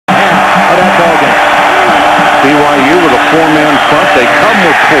BYU with a 4-man front. They come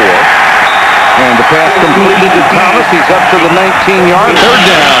with 4. And the pass completed to Thomas. He's up to the 19-yard. 3rd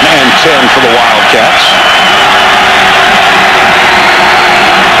down and 10 for the Wildcats.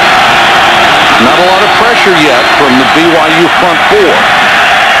 Not a lot of pressure yet from the BYU front 4.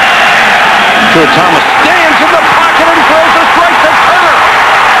 To Thomas. Stands in the pocket and throws a straight to Turner.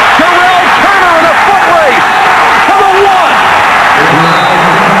 Terrell Turner in a foot race to the 1.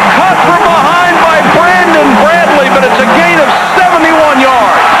 Caught from behind by Brandon Bradley, but it's a gain of 71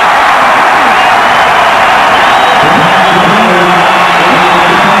 yards.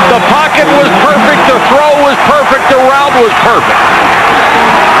 The pocket was perfect, the throw was perfect, the route was perfect.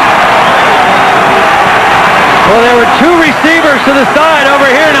 Well, there were 2 receivers to the side over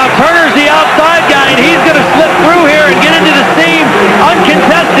here. Now Turner's the outside guy, and he's going to slip through here and get into the seam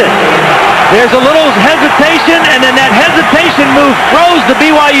uncontested. There's a little hesitation, and then that hesitation move froze the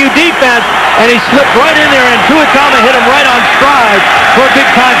BYU defense, and he slipped right in there, and Tuatama hit him right on stride for a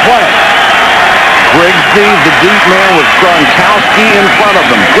big-time play. Grigsby, the deep man, with Gronkowski in front of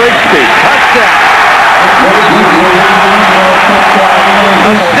him. Grigsby, touchdown.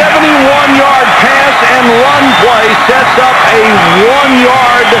 A 71-yard pass and run play sets up a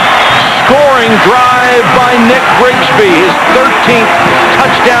 1-yard scoring drive by Nick Grigsby, his 13th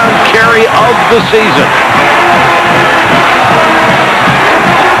touchdown carry of the season.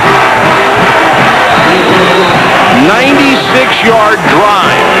 96-yard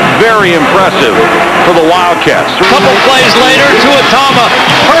drive. Very impressive for the Wildcats. A couple plays later, Tuatama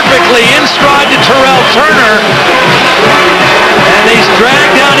perfectly in stride to Terrell Turner. And he's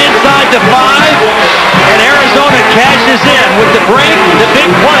dragged down inside the 5. And Arizona cashes in with the break, the big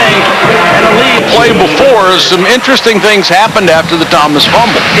play, and a lead. Play before, some interesting things happened after the Thomas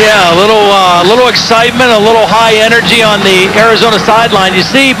fumble. Yeah, a little excitement, a little high energy on the Arizona sideline. You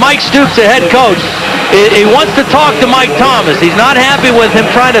see, Mike Stoops, the head coach, he wants to talk to Mike Thomas. He's not happy with him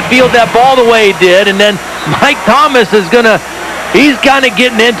trying to field that ball the way he did, and then Mike Thomas is he's kind of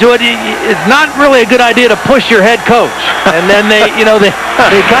getting into it. It's not really a good idea to push your head coach. And then they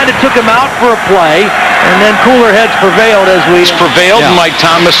kind of took him out for a play, and then cooler heads prevailed as we... prevailed, and Mike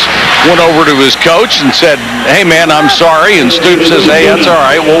Thomas went over to his coach and said, "Hey, man, I'm sorry." And Stoops says, "Hey, that's all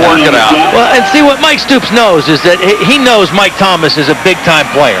right. We'll work it out." Well, and see, what Mike Stoops knows is that he knows Mike Thomas is a big-time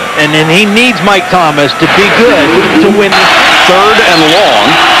player, and he needs Mike Thomas to be good to win. 3rd and long.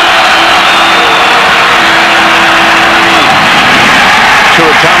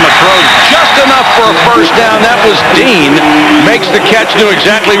 Tuatama throws just enough for a first down. That was Dean. Makes the catch, knew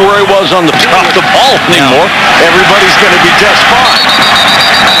exactly where he was on the top of the ball anymore. Everybody's going to be just fine.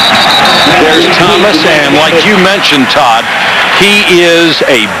 There's Thomas, and like you mentioned, Todd, he is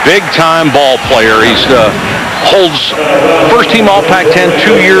a big-time ball player. He's holds first-team All-Pac-10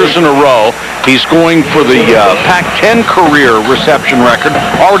 2 years in a row. He's going for the Pac-10 career reception record,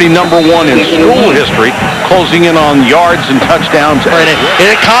 already #1 in school history, closing in on yards and touchdowns. And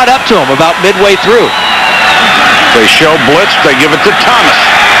it caught up to him about midway through. They show blitz. They give it to Thomas.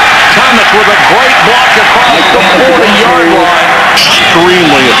 Thomas with a great block across the 40-yard line.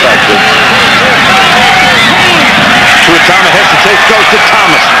 Extremely effective. Tuatama hesitates, goes to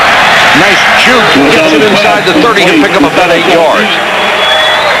Thomas. Nice juke. Gets it inside the 30. He'll pick up about 8 yards.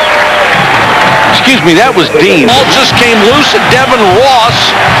 Excuse me, that was Dean. Ball just came loose, and Devin Ross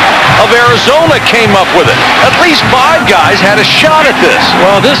of Arizona came up with it. At least 5 guys had a shot at this.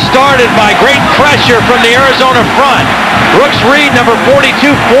 Well, this started by great pressure from the Arizona front. Brooks Reed, number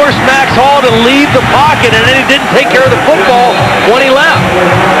 42, forced Max Hall to leave the pocket, and then he didn't take care of the football when he left.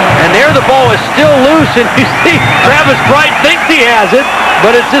 And there the ball is still loose, and you see Travis Bright thinks he has it,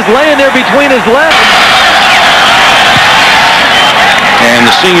 but it's just laying there between his legs. And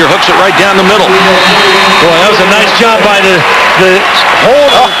the senior hooks it right down the middle. Boy, that was a nice job by the hold.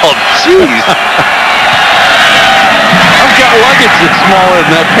 Oh, jeez. I've got luggage that's smaller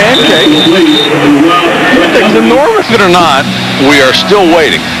than that pancake. It's enormous. Believe it or not, we are still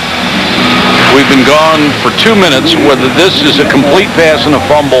waiting. We've been gone for 2 minutes, whether this is a complete pass and a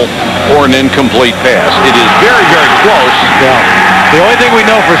fumble or an incomplete pass. It is very, very close. Yeah. The only thing we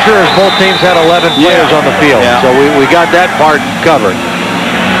know for sure is both teams had 11 players on the field. Yeah. So we got that part covered.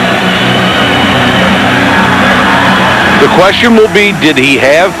 The question will be, did he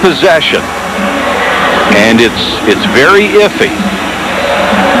have possession? And it's very iffy.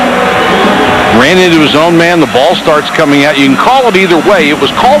 Ran into his own man. The ball starts coming out. You can call it either way. It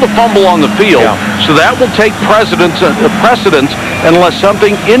was called a fumble on the field, so that will take precedence unless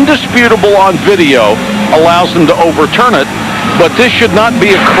something indisputable on video allows them to overturn it. But this should not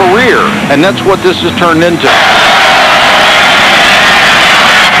be a career, and that's what this has turned into.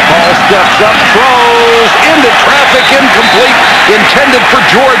 Ball steps up, throws in into traffic, incomplete, intended for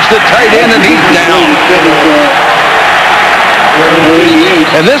George, the tight end, and he's down.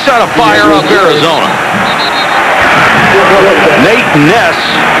 And this ought to fire up Arizona. Nate Ness.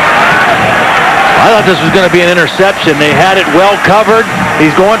 I thought this was going to be an interception. They had it well covered.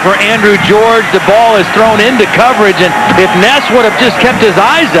 He's going for Andrew George. The ball is thrown into coverage, and if Ness would have just kept his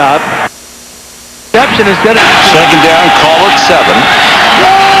eyes up, interception instead of... Second down, call it 7.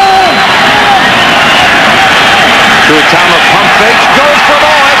 Tuatama pump fakes, goes for the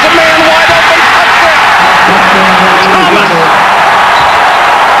ball, has a man wide open, touchdown! Thomas!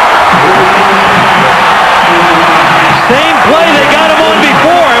 Same play they got him on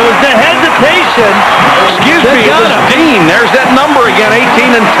before. It was the hesitation. Excuse me, it was Dean. There's that number again,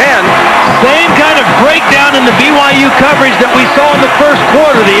 18 and 10. Same kind of breakdown in the BYU coverage that we saw in the first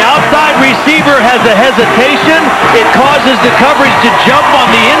quarter. The outside receiver has a hesitation. It causes the coverage to jump on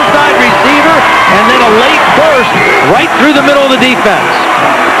the inside receiver, and then a late burst right through the middle of the defense.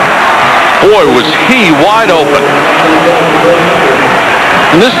 Boy, was he wide open.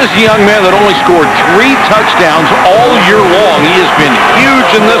 And this is a young man that only scored 3 touchdowns all year long. He has been huge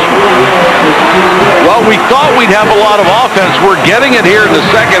in this one. Well, we thought we'd have a lot of offense. We're getting it here in the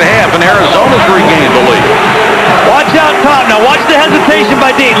second half, and Arizona's regained the lead. Watch out top. Now watch the hesitation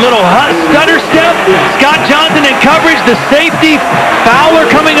by Dean. Little stutter step. Scott Johnson in coverage. The safety, Fowler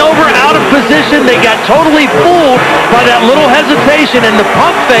coming over out of position. They got totally fooled by that little hesitation and the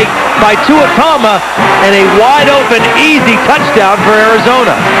pump fake by Tuatama, and a wide open, easy touchdown for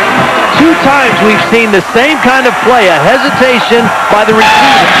Arizona. 2 times we've seen the same kind of play, a hesitation by the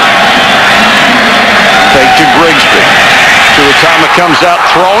receiver. Fake to Grigsby. Tuatama comes out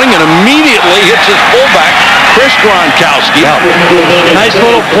throwing and immediately hits his fullback, Chris Gronkowski. Nice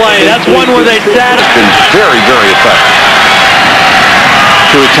little play. That's one where they sat. It's been very, very effective.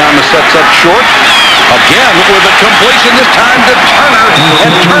 Tuatama sets up short. Again with a completion, this time to Turner,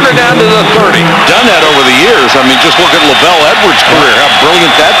 and Turner down to the 30. Done that over the years. I mean, just look at LaVell Edwards' career, how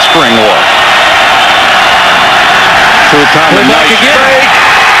brilliant that string was. Tuatama, nice fake.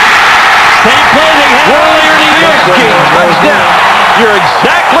 Same play they had earlier in the year. Touchdown. You're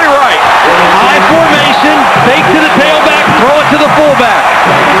exactly right. High formation, fake to the tailback, throw it to the fullback.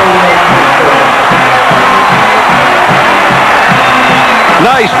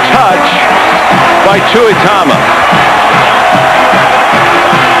 Nice touch by Tuatama.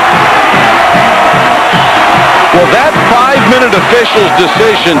 Well, that 5-minute official's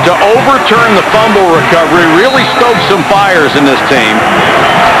decision to overturn the fumble recovery really stoked some fires in this team.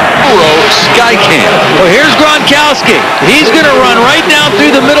 Skycam. Well, here's Gronkowski. He's going to run right down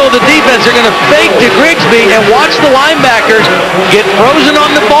through the middle of the defense. They're going to fake to Grigsby and watch the linebackers get frozen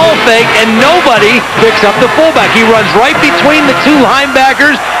on the ball fake, and nobody picks up the fullback. He runs right between the 2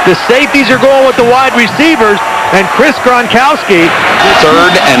 linebackers. The safeties are going with the wide receivers, and Chris Gronkowski.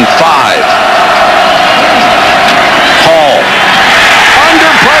 3rd and 5. Hall.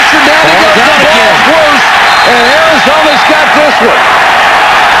 Under pressure, down he goes. The ball's loose, and Arizona's got this one.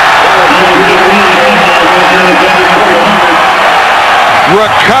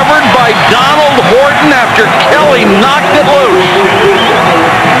 Recovered by Donald Horton after Kelly knocked it loose.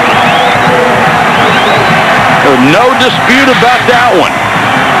 There's no dispute about that one.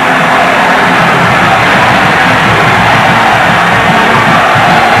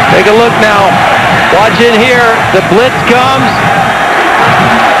 Take a look now. Watch in here. The blitz comes.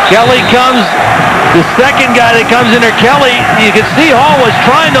 Kelly comes. The second guy that comes in there, Kelly, you can see Hall was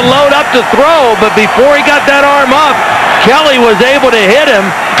trying to load up to throw, but before he got that arm up, Kelly was able to hit him.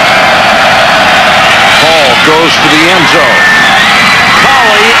 Hall goes for the end zone.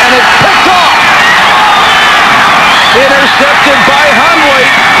 Colley, and it's picked off. Intercepted by Hundley.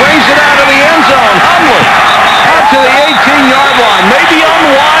 Brings it out of the end zone. Hundley out to the 18-yard line. Maybe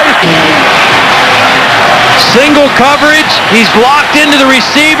unwise. Single coverage. He's locked into the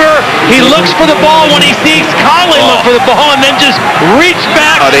receiver. He looks for the ball. When he sees Colley look for the ball and then just reach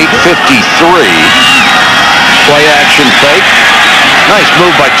back. At 8:53. Play action fake. Nice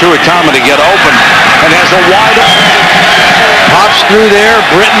move by Tuatama to get open. And has a wide open. Pops through there.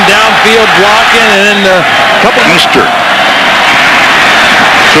 Britton downfield blocking. And then a couple. Easter.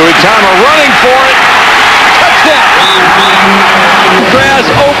 Tuatama running for it. Touchdown. Grass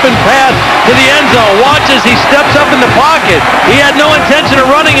open pass to the end zone. Watch as he steps up in the pocket. He had no intention of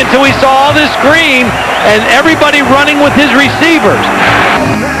running until he saw all this green and everybody running with his receivers.